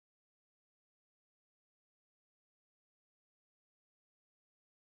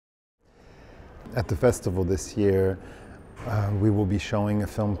At the festival this year, we will be showing a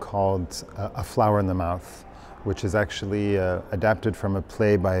film called A Flower in the Mouth, which is actually adapted from a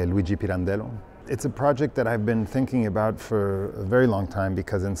play by Luigi Pirandello. It's a project that I've been thinking about for a very long time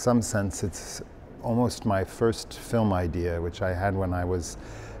because in some sense it's almost my first film idea, which I had when I was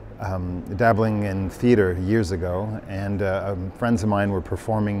dabbling in theater years ago, and friends of mine were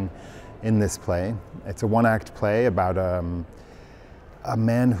performing in this play. It's a one-act play about a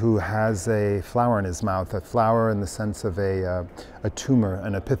man who has a flower in his mouth, a flower in the sense of a tumor,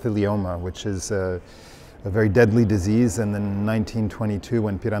 an epithelioma, which is a very deadly disease. And then in 1922,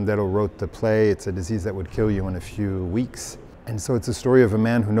 when Pirandello wrote the play, it's a disease that would kill you in a few weeks. And so it's a story of a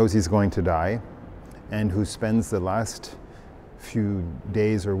man who knows he's going to die and who spends the last few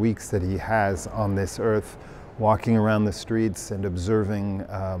days or weeks that he has on this earth walking around the streets and observing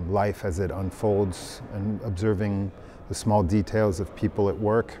life as it unfolds and observing the small details of people at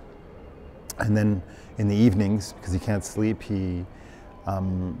work. And then in the evenings, because he can't sleep, he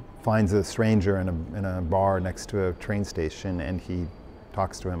finds a stranger in a bar next to a train station, and he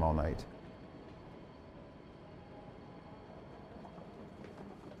talks to him all night.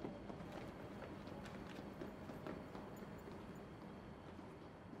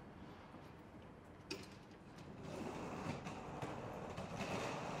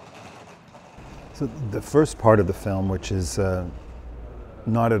 So the first part of the film, which is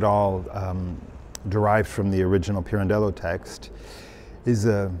not at all derived from the original Pirandello text, is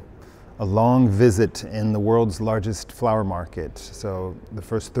a long visit in the world's largest flower market. So the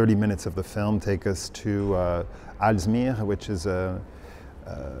first 30 minutes of the film take us to Aalsmeer, which is a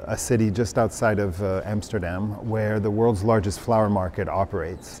city just outside of Amsterdam, where the world's largest flower market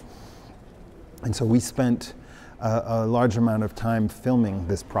operates. And so we spent a large amount of time filming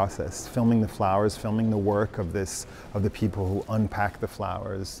this process, filming the flowers, filming the work of the people who unpack the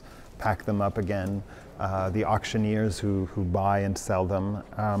flowers, pack them up again, the auctioneers who buy and sell them.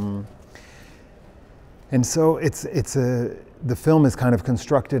 And so the film is kind of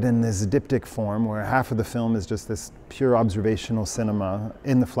constructed in this diptych form, where half of the film is just this pure observational cinema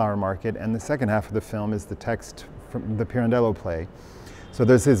in the flower market, and the second half of the film is the text from the Pirandello play. So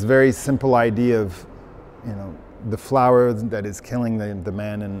there's this very simple idea of, you know, the flower that is killing the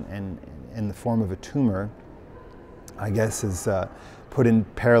man in the form of a tumor, I guess, is put in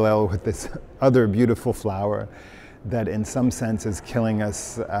parallel with this other beautiful flower that in some sense is killing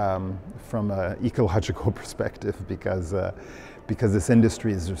us from an ecological perspective, because this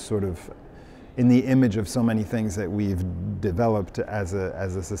industry is just sort of in the image of so many things that we've developed as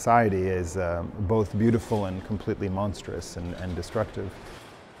a society, is both beautiful and completely monstrous and destructive.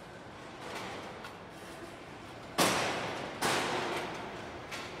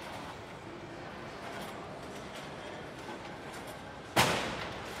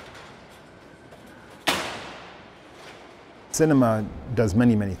 Cinema does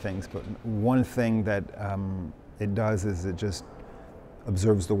many, many things, but one thing that it does is it just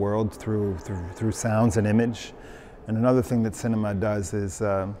observes the world through sounds and image. And another thing that cinema does is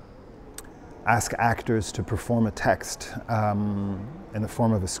ask actors to perform a text in the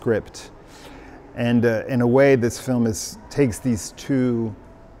form of a script. And in a way, this film takes these two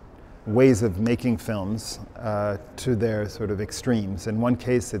ways of making films to their sort of extremes. In one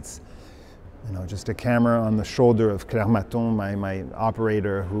case, it's just a camera on the shoulder of Claire Maton, my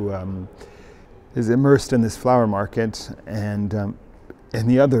operator, who is immersed in this flower market. And in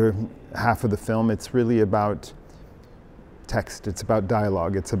the other half of the film, it's really about text, it's about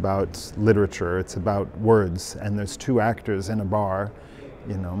dialogue, it's about literature, it's about words. And there's two actors in a bar,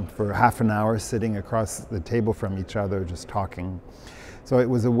 for half an hour sitting across the table from each other, just talking. So it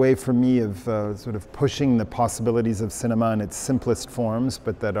was a way for me of sort of pushing the possibilities of cinema in its simplest forms,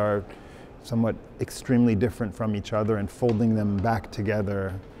 but that are somewhat extremely different from each other, and folding them back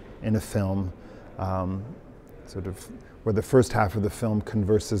together in a film, sort of where the first half of the film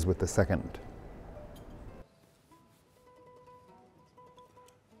converses with the second.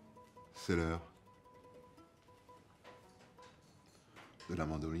 C'est l'heure de la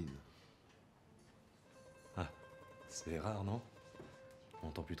mandoline. Ah, c'est rare, non? On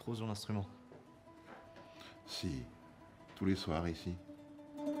n'entend plus trop sur l'instrument. Si, tous les soirs ici.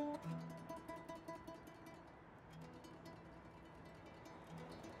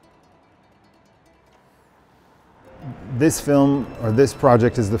 This film, or this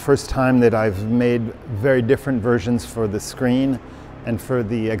project, is the first time that I've made very different versions for the screen and for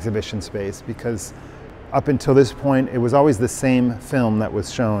the exhibition space, because up until this point it was always the same film that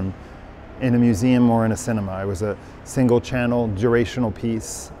was shown in a museum or in a cinema. It was a single channel, durational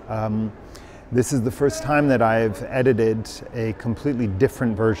piece. This is the first time that I've edited a completely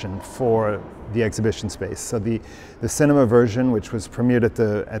different version for the exhibition space. So the cinema version, which was premiered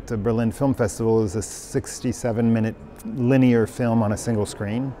at the Berlin Film Festival, is a 67-minute linear film on a single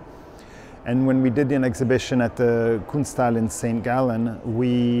screen. And when we did an exhibition at the Kunsthalle in St. Gallen,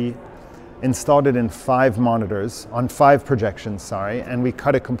 we installed it in 5 monitors, on 5 projections, sorry, and we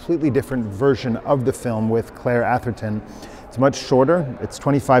cut a completely different version of the film with Claire Atherton. It's much shorter, it's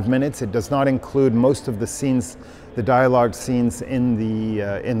 25 minutes. It does not include most of the scenes, the dialogue scenes in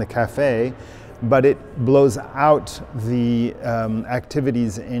the cafe, but it blows out the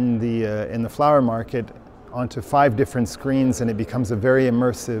activities in the flower market onto 5 different screens, and it becomes a very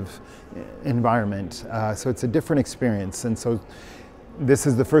immersive environment. So it's a different experience, and so this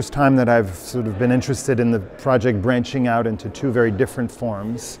is the first time that I've sort of been interested in the project branching out into 2 very different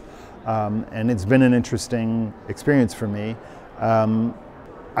forms, and it's been an interesting experience for me.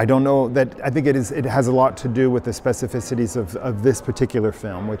 I don't know that, I think it has a lot to do with the specificities of this particular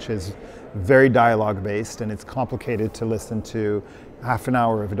film, which is very dialogue based, and it's complicated to listen to half an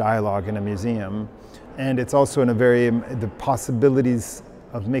hour of dialogue in a museum. And it's also in a the possibilities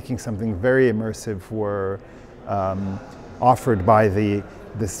of making something very immersive were offered by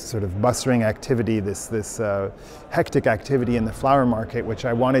this sort of bustling activity, this hectic activity in the flower market, which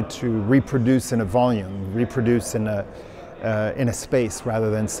I wanted to reproduce in a volume, reproduce in a space rather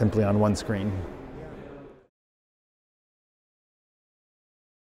than simply on one screen.